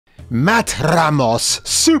Matt Ramos,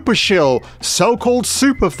 super shill, so-called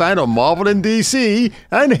super fan of Marvel and DC,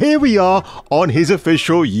 and here we are on his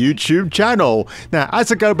official YouTube channel. Now,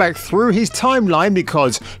 as I go back through his timeline,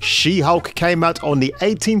 because She-Hulk came out on the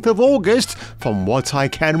 18th of August, from what I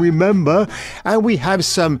can remember, and we have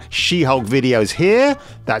some She-Hulk videos here.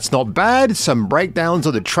 That's not bad. Some breakdowns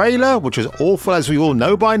of the trailer, which was awful as we all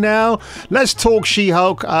know by now. Let's talk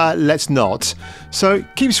She-Hulk, let's not. So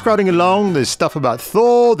keep scrolling along. There's stuff about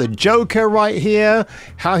Thor, the Joker right here,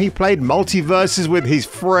 how he played multiverses with his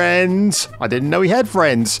friends. I didn't know he had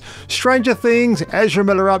friends. Stranger Things, Ezra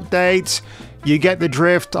Miller updates. You get the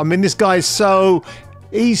drift. I mean, this guy is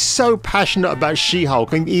he's so passionate about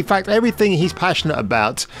She-Hulk. In fact, everything he's passionate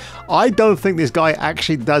about, I don't think this guy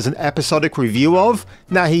actually does an episodic review of.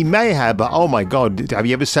 Now, he may have, but oh my God, have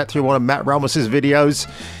you ever sat through one of Matt Ramos's videos?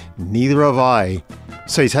 Neither have I.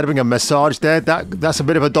 So he's having a massage there. That's a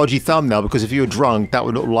bit of a dodgy thumbnail, because if you were drunk, that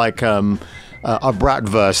would look like a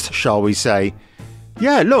Bratwurst, shall we say.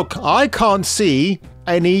 Yeah, look, I can't see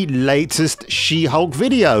any latest She-Hulk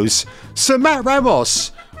videos. So Matt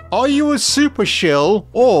Ramos, are you a super shill,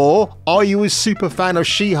 or are you a super fan of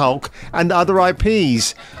She-Hulk and other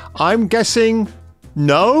IPs? I'm guessing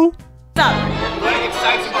no? What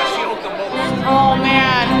excites you about She-Hulk the most? Oh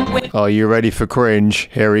man. Are you ready for cringe?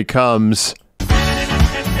 Here he comes.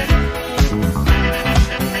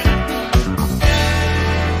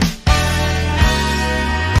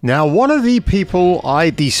 Now, one of the people I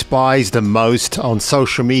despise the most on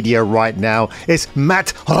social media right now is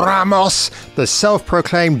Matt Ramos, the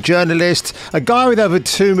self-proclaimed journalist, a guy with over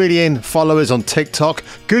 2 million followers on TikTok.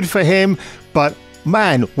 Good for him, but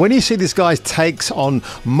man, when you see this guy's takes on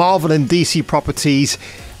Marvel and DC properties,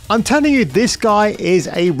 I'm telling you, this guy is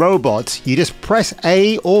a robot. You just press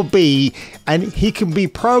A or B and he can be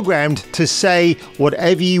programmed to say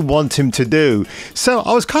whatever you want him to do. So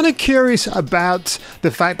I was kind of curious about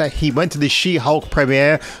the fact that he went to the She-Hulk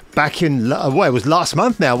premiere back in, well, it was last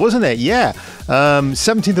month now, wasn't it? Yeah,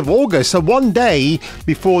 17th of August. So one day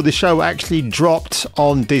before the show actually dropped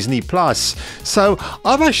on Disney+. So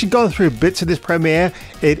I've actually gone through bits of this premiere.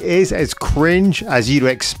 It is as cringe as you'd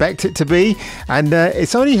expect it to be. And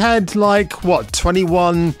it's only had like, what,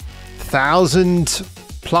 21,000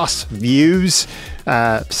 plus views.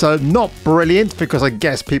 So not brilliant, because I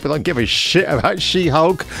guess people don't give a shit about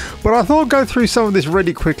She-Hulk, but I thought I'd go through some of this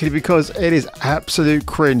really quickly because it is absolute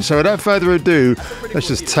cringe. So without further ado, let's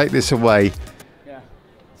just take this away. Yeah,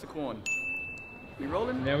 it's a cool one. We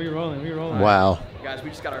rolling? Yeah, we rolling. Wow. Guys,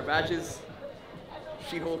 we just got our badges.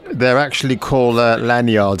 She-Hulk. They're actually called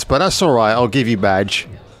lanyards, but that's all right. I'll give you badge.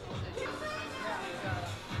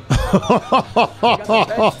 We got the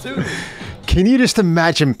badge too. Can you just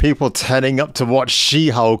imagine people turning up to watch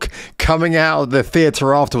She-Hulk, coming out of the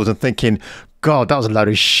theater afterwards and thinking, God, that was a load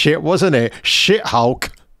of shit, wasn't it? Shit-Hulk.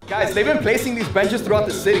 Guys, they've been placing these benches throughout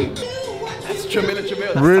the city. That's Jamila.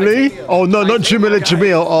 Really? Oh, no, not Jamila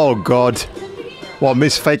Jamil. Oh, God. What,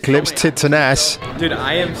 Miss Fake Lips, Tits and Ass? Dude,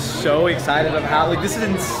 I am so excited about how, like, this is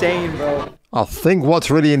insane, bro. I think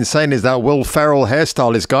what's really insane is that Will Ferrell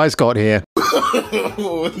hairstyle this guy's got here. No.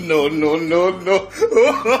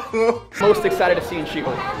 Most excited to see in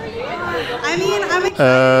She-Hulk. I mean, I'm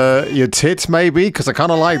excited. Your tits, maybe? Because I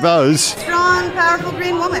kind of like those. Strong, powerful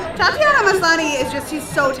green woman. Tatiana Maslany is she's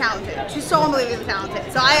so talented. She's so unbelievably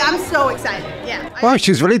talented. So I'm so excited. Yeah. Well,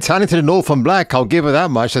 she's really talented in Orphan Black. I'll give her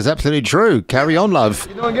that much. That's absolutely true. Carry on, love.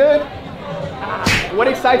 You doing good? What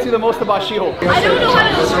excites you the most about She-Hulk? I don't know how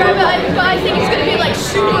to describe it, but I think it's gonna be like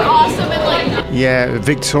super awesome and like... Yeah,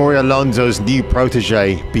 Victoria Alonso's new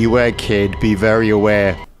protege. Beware, kid. Be very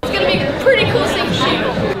aware. It's gonna be pretty cool seeing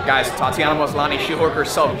She-Hulk. Guys, Tatiana Maslany, She-Hulk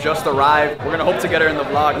herself, just arrived. We're gonna hope to get her in the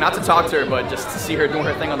vlog. Not to talk to her, but just to see her doing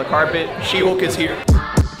her thing on the carpet. She-Hulk is here.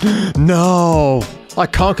 No, I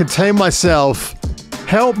can't contain myself.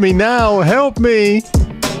 Help me now, help me.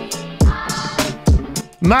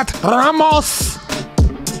 Matt Ramos.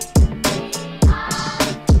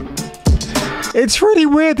 It's really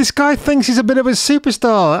weird. This guy thinks he's a bit of a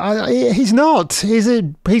superstar. He's not. He's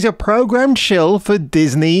a programmed shill for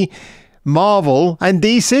Disney, Marvel, and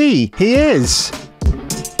DC. He is.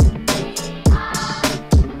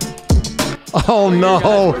 Oh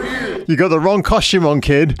no! You got the wrong costume on,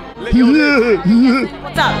 kid. What's up?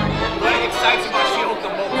 What excites you about She-Hulk the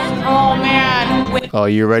most? Oh man. Are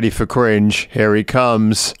you ready for cringe? Here he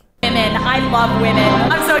comes. Women. I love women.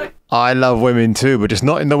 I'm so I love women too, but just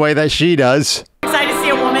not in the way that she does. excited to see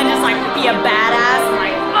a woman just like be a badass.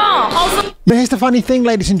 Like, also. But here's the funny thing,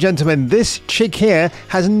 ladies and gentlemen. This chick here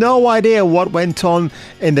has no idea what went on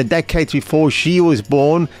in the decades before she was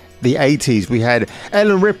born the 80s. We had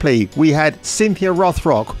Ellen Ripley, we had Cynthia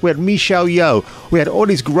Rothrock, we had Michelle Yeoh, we had all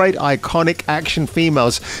these great iconic action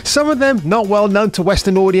females. Some of them not well known to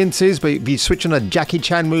Western audiences, but if you switch on a Jackie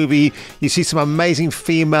Chan movie, you see some amazing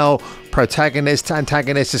female protagonists,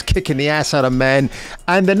 antagonists just kicking the ass out of men,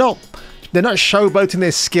 and they're not showboating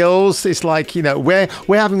their skills. It's like, you know, we're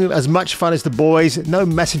having as much fun as the boys. No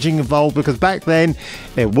messaging involved, because back then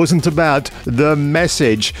it wasn't about the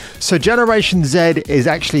message. So Generation Z is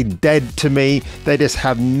actually dead to me. They just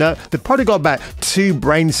have they've probably got about 2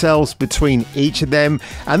 brain cells between each of them.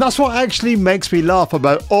 And that's what actually makes me laugh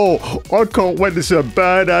about, oh, I can't wait to see a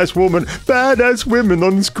badass women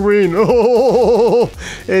on screen. Oh,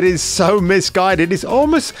 it is so misguided. It's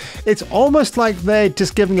almost like they're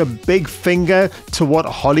just giving a big finger to what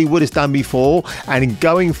Hollywood has done before, and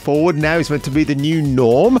going forward now is meant to be the new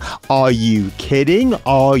norm. Are you kidding?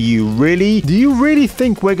 Are you really? Do you really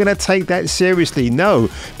think we're going to take that seriously? No,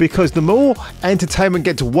 because the more entertainment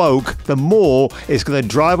gets woke, the more it's going to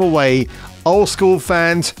drive away old school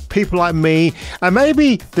fans, people like me, and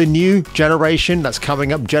maybe the new generation that's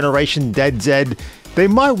coming up, Generation Dead Z. They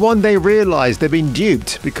might one day realize they've been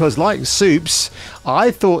duped, because like Soups, I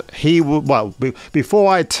thought he would, well, before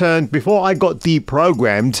I got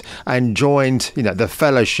deprogrammed and joined, you know, the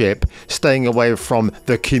fellowship, staying away from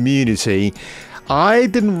the community, I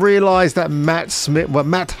didn't realize that Matt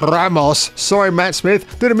Ramos, sorry Matt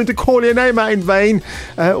Smith, didn't mean to call your name out in vain,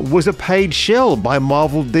 was a paid shill by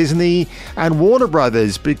Marvel, Disney and Warner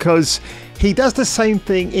Brothers, because he does the same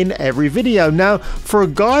thing in every video. Now, for a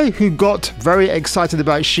guy who got very excited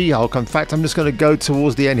about She-Hulk, in fact, I'm just going to go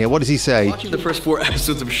towards the end here. What does he say? Watching the first 4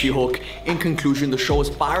 episodes of She-Hulk, in conclusion, the show is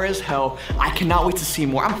fire as hell. I cannot wait to see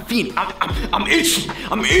more. I'm fiending. I'm itching.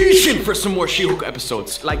 I'm itching for some more She-Hulk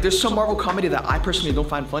episodes. Like, there's some Marvel comedy that I personally don't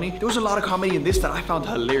find funny. There was a lot of comedy in this that I found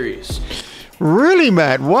hilarious. Really,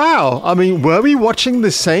 Matt? Wow. I mean, were we watching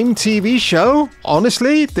the same TV show?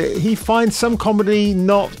 Honestly, he finds some comedy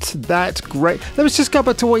not that great. Let's just go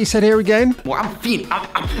back to what you said here again. Well, I'm fiending.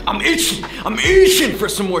 I'm itching. I'm itching for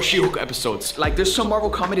some more She-Hulk episodes. Like, there's some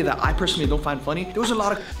Marvel comedy that I personally don't find funny. There was a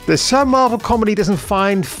lot of... There's some Marvel comedy doesn't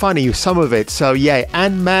find funny, some of it. So yeah,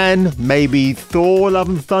 Ant-Man, maybe Thor, Love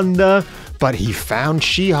and Thunder. But he found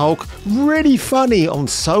She-Hulk really funny on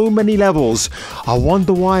so many levels. I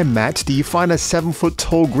wonder why, Matt. Do you find a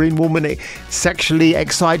 7-foot-tall green woman sexually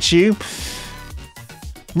excites you?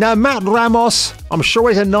 Now, Matt Ramos, I'm sure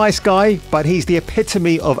he's a nice guy, but he's the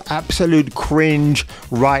epitome of absolute cringe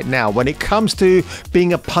right now. When it comes to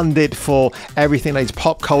being a pundit for everything that is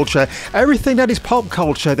pop culture, everything that is pop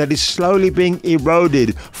culture that is slowly being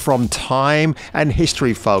eroded from time and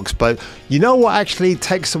history, folks. But you know what actually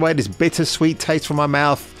takes away this bittersweet taste from my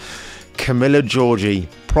mouth? Camilla Giorgi,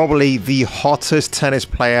 probably the hottest tennis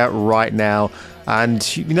player right now.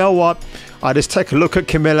 And you know what? I just take a look at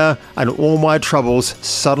Camilla and all my troubles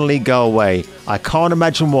suddenly go away. I can't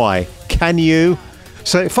imagine why. Can you?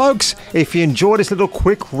 So folks, if you enjoyed this little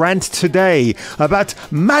quick rant today about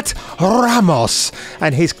Matt Ramos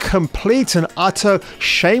and his complete and utter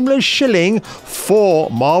shameless shilling for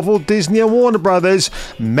Marvel, Disney and Warner Brothers,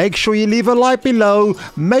 make sure you leave a like below,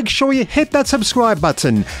 make sure you hit that subscribe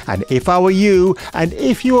button, and if I were you and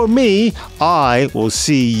if you were me, I will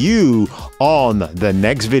see you on the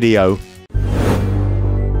next video.